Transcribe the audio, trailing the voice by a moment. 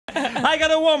I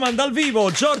Got a Woman dal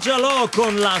vivo, Giorgia Alò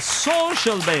con la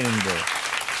Social Band.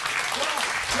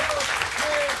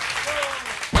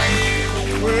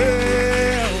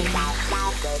 Well,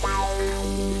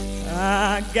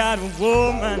 I got a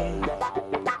woman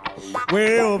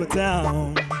way over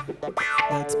town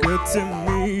that's good to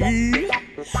me.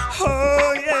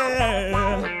 Oh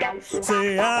yeah,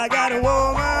 say I got a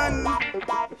woman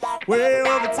way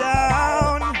over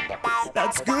town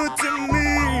that's good to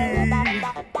me.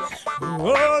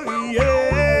 Oh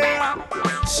yeah,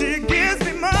 she gives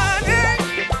me money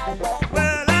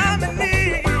when I'm in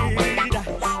need.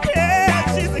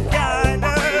 Yeah, she's the kind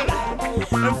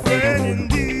of friend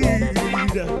indeed.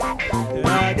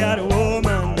 I got a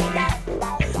woman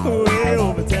way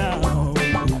over town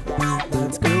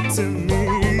that's good to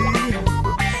me.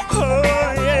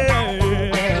 Oh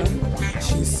yeah,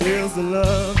 she sells the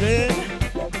loving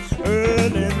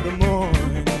early in the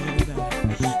morning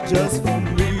just for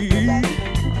me.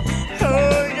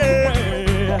 Oh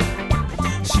yeah,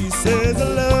 she says the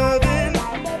loving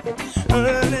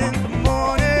early in the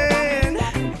morning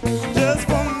just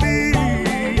for me.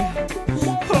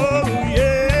 Oh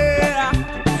yeah,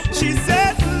 she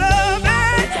says the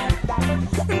loving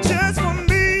just for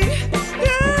me.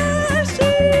 Yeah, she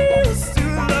used to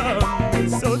love me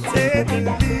so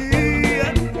tenderly,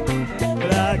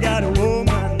 but I got a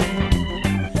woman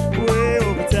way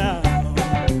over town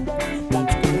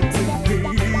that's good to me.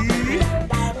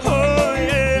 Oh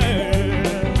yeah,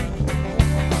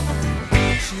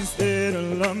 she's there to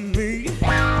love me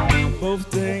both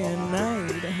day and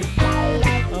night.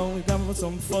 Always down for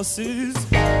some fusses,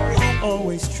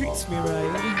 always treats me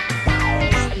right.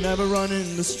 Never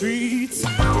running the streets,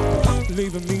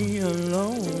 leaving me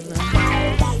alone.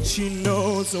 She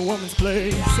knows a woman's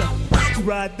place,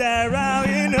 right there out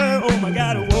in her. Oh my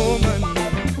God, a woman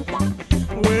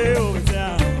way over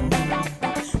town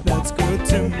that's good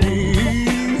to me.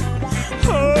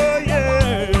 Oh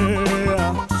yeah,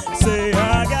 say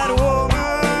I got a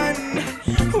woman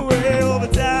way over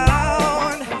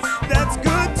town that's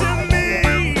good to me.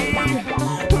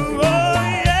 Oh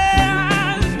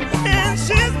yeah, and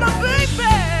she's my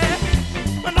baby,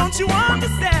 but don't you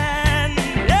understand?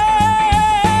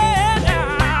 Yeah,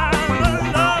 I'm a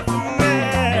loving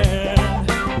man,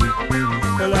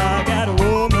 but I got a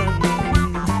woman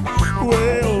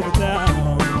way over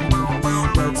town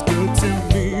that's good to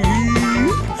me.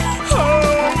 Oh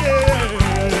yeah,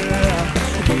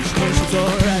 don't you know she's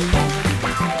alright?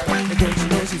 Don't you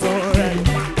know she's alright?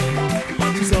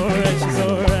 She's alright, she's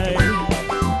alright.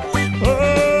 Oh,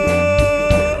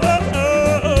 oh,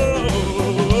 oh,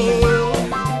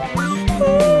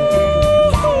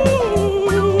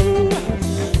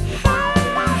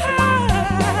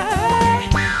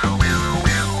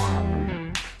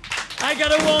 I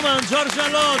Got a Woman, Giorgia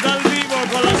Alò dal vivo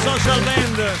con la Social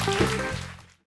Band.